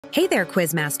Hey there,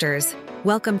 Quizmasters!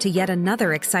 Welcome to yet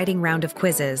another exciting round of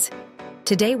quizzes.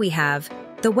 Today we have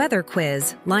the weather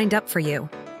quiz lined up for you.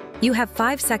 You have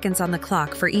 5 seconds on the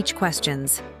clock for each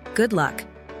questions. Good luck.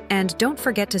 And don't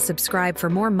forget to subscribe for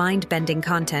more mind-bending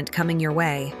content coming your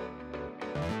way.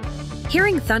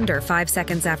 Hearing thunder 5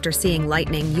 seconds after seeing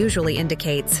lightning usually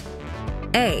indicates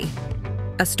A.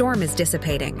 A storm is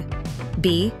dissipating.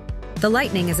 B. The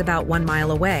lightning is about 1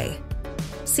 mile away.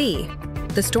 C.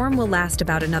 The storm will last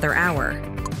about another hour.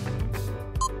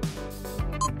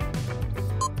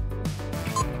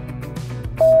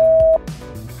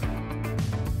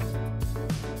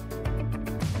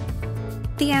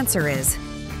 The answer is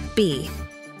B.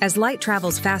 As light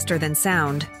travels faster than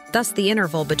sound, thus the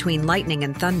interval between lightning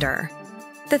and thunder.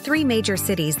 The 3 major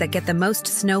cities that get the most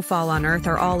snowfall on Earth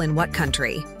are all in what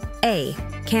country? A.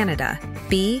 Canada.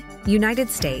 B. United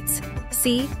States.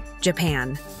 C.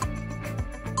 Japan.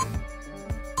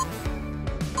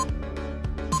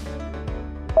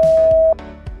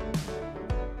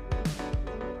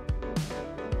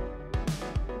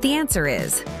 The answer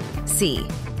is C.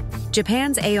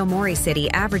 Japan's Aomori city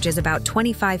averages about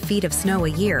 25 feet of snow a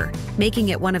year, making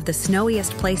it one of the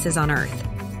snowiest places on Earth.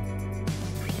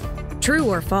 True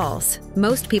or false?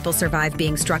 Most people survive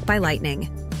being struck by lightning.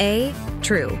 A.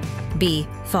 True. B.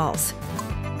 False.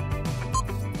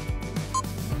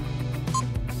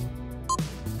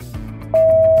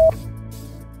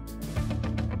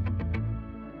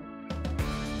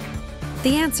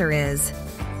 The answer is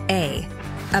A.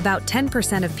 About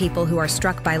 10% of people who are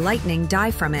struck by lightning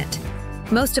die from it.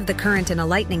 Most of the current in a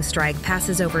lightning strike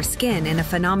passes over skin in a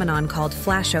phenomenon called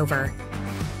flashover.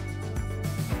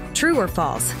 True or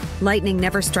false? Lightning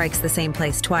never strikes the same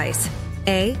place twice.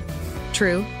 A.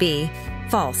 True. B.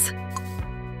 False.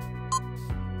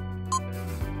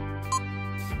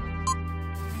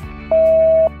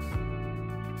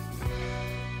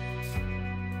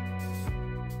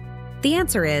 The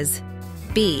answer is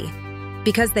B.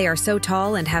 Because they are so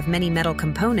tall and have many metal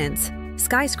components,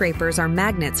 skyscrapers are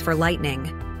magnets for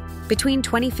lightning. Between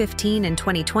 2015 and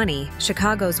 2020,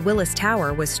 Chicago's Willis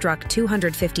Tower was struck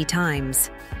 250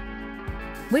 times.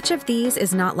 Which of these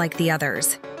is not like the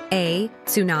others? A.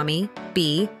 Tsunami.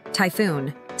 B.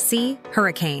 Typhoon. C.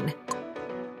 Hurricane.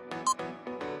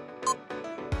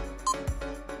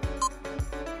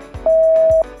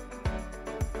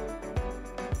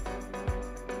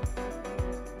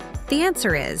 The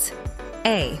answer is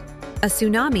A. A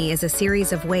tsunami is a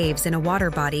series of waves in a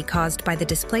water body caused by the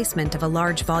displacement of a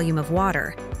large volume of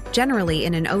water, generally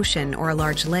in an ocean or a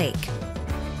large lake.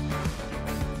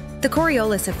 The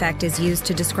Coriolis effect is used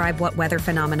to describe what weather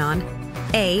phenomenon?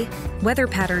 A. Weather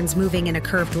patterns moving in a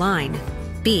curved line.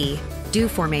 B. Dew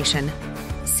formation.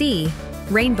 C.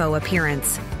 Rainbow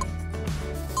appearance.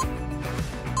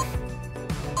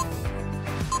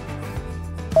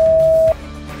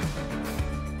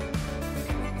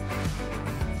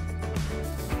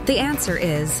 The answer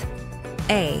is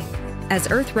A. As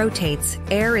Earth rotates,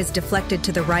 air is deflected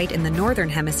to the right in the northern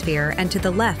hemisphere and to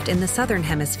the left in the southern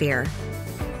hemisphere.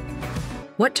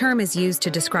 What term is used to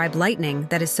describe lightning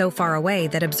that is so far away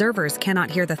that observers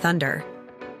cannot hear the thunder?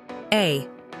 A.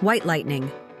 White lightning.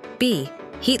 B.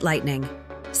 Heat lightning.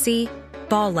 C.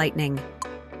 Ball lightning.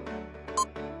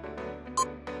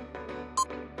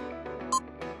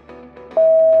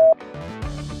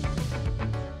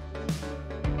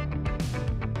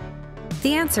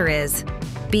 The answer is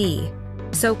B.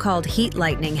 So-called heat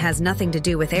lightning has nothing to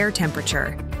do with air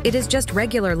temperature. It is just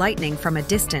regular lightning from a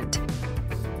distant.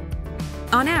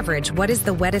 On average, what is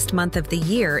the wettest month of the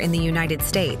year in the United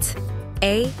States?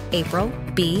 A. April.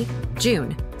 B.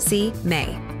 June. C.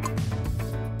 May.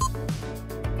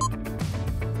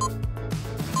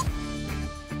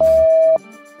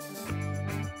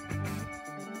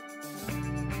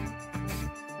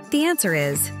 The answer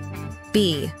is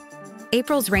B.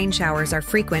 April's rain showers are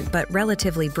frequent but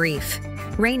relatively brief.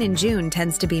 Rain in June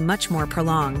tends to be much more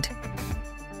prolonged.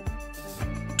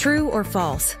 True or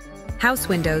false? House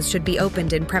windows should be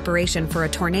opened in preparation for a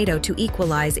tornado to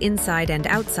equalize inside and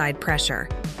outside pressure.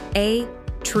 A.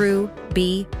 True.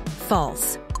 B.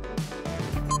 False.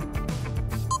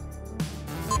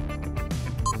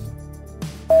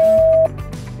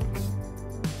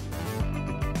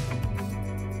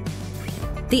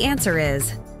 The answer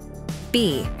is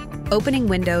B. Opening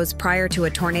windows prior to a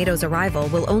tornado's arrival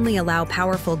will only allow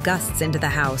powerful gusts into the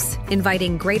house,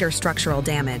 inviting greater structural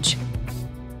damage.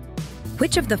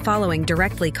 Which of the following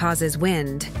directly causes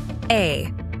wind?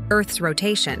 A. Earth's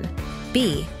rotation.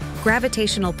 B.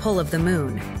 Gravitational pull of the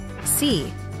moon.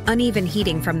 C. Uneven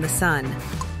heating from the sun.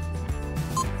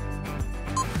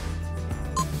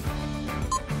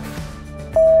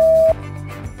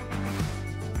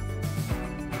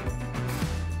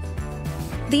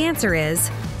 The answer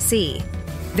is C.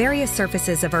 Various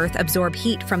surfaces of Earth absorb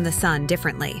heat from the sun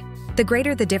differently. The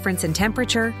greater the difference in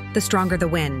temperature, the stronger the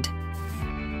wind.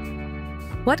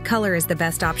 What color is the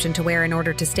best option to wear in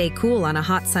order to stay cool on a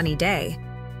hot sunny day?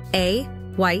 A.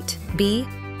 White. B.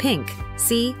 Pink.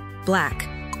 C. Black.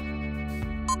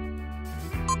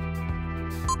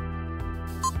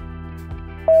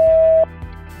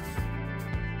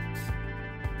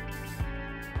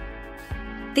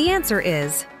 The answer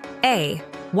is A.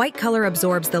 White color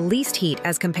absorbs the least heat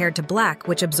as compared to black,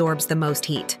 which absorbs the most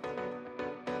heat.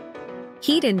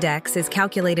 Heat index is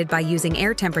calculated by using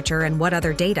air temperature and what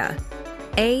other data?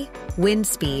 A. Wind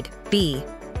speed. B.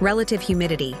 Relative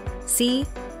humidity. C.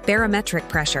 Barometric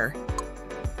pressure.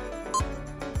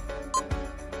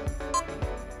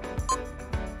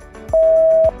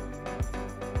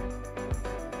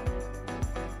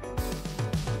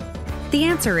 The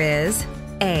answer is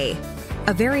A.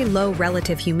 A very low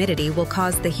relative humidity will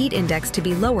cause the heat index to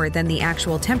be lower than the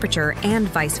actual temperature and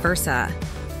vice versa.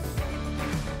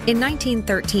 In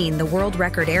 1913, the world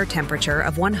record air temperature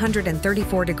of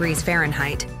 134 degrees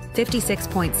Fahrenheit,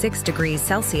 56.6 degrees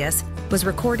Celsius, was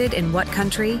recorded in what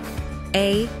country?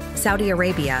 A. Saudi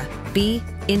Arabia. B.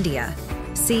 India.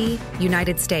 C.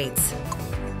 United States.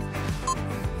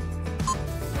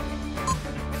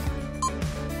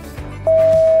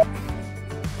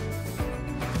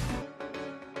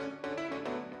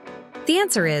 The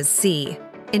answer is C.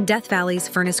 In Death Valley's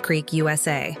Furnace Creek,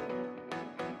 USA.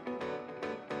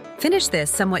 Finish this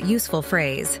somewhat useful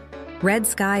phrase. Red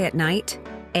sky at night.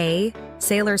 A.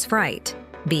 Sailor's fright.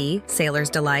 B. Sailor's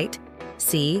delight.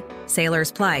 C.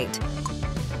 Sailor's plight.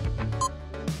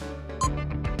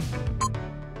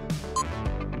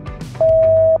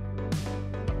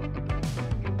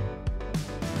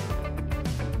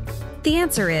 The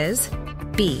answer is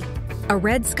B. A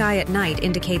red sky at night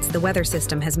indicates the weather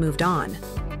system has moved on.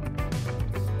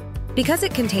 Because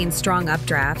it contains strong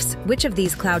updrafts, which of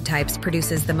these cloud types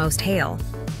produces the most hail?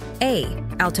 A.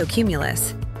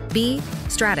 Altocumulus. B.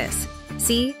 Stratus.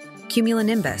 C.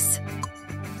 Cumulonimbus.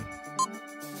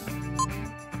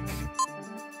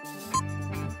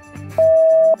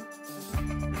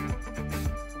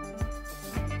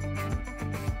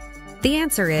 The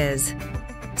answer is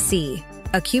C.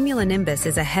 A cumulonimbus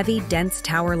is a heavy, dense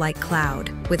tower-like cloud,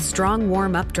 with strong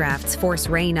warm updrafts force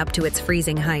rain up to its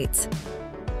freezing heights.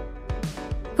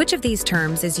 Which of these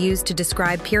terms is used to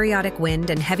describe periodic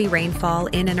wind and heavy rainfall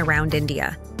in and around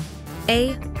India?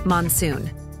 A. Monsoon.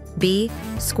 B.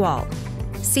 Squall.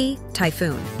 C.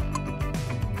 Typhoon.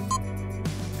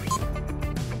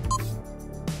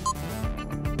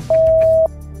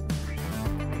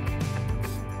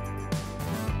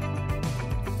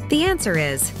 The answer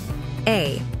is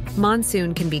A.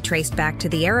 Monsoon can be traced back to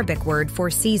the Arabic word for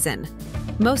season.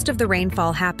 Most of the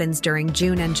rainfall happens during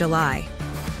June and July.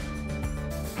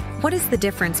 What is the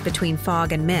difference between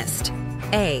fog and mist?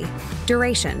 A.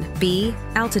 Duration. B.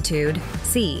 Altitude.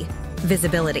 C.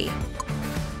 Visibility.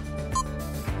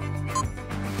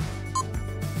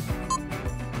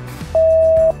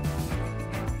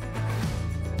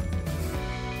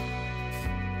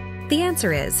 The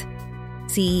answer is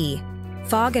C.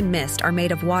 Fog and mist are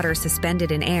made of water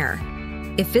suspended in air.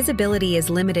 If visibility is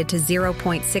limited to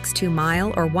 0.62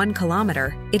 mile or 1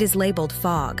 kilometer, it is labeled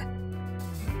fog.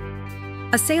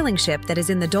 A sailing ship that is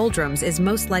in the doldrums is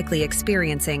most likely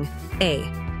experiencing A.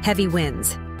 Heavy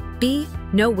winds. B.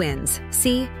 No winds.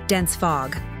 C. Dense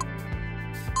fog.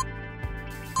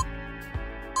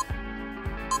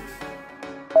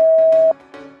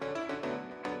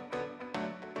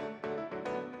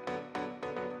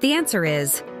 The answer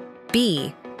is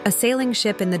B. A sailing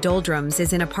ship in the doldrums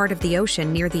is in a part of the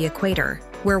ocean near the equator,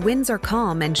 where winds are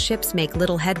calm and ships make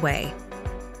little headway.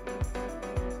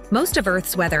 Most of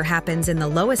Earth's weather happens in the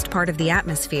lowest part of the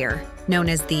atmosphere, known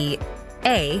as the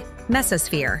A.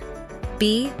 Mesosphere,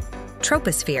 B.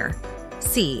 Troposphere,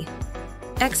 C.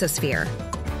 Exosphere.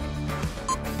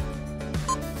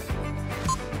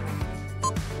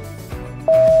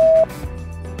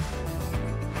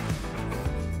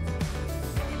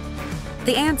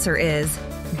 The answer is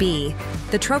B.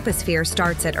 The troposphere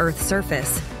starts at Earth's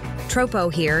surface.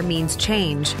 Tropo here means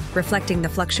change, reflecting the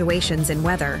fluctuations in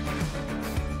weather.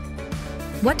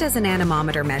 What does an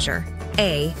anemometer measure?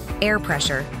 A. Air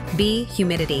pressure. B.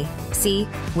 Humidity. C.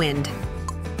 Wind.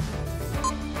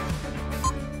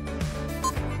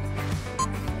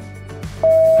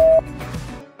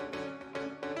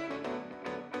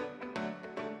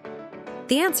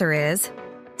 The answer is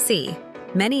C.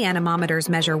 Many anemometers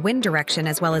measure wind direction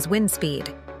as well as wind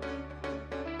speed.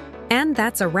 And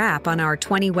that's a wrap on our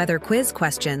 20 weather quiz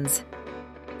questions.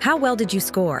 How well did you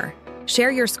score? Share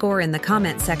your score in the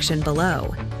comment section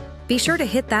below. Be sure to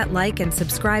hit that like and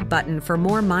subscribe button for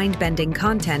more mind-bending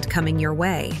content coming your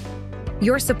way.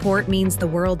 Your support means the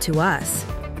world to us.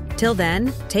 Till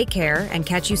then, take care and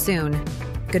catch you soon.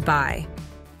 Goodbye.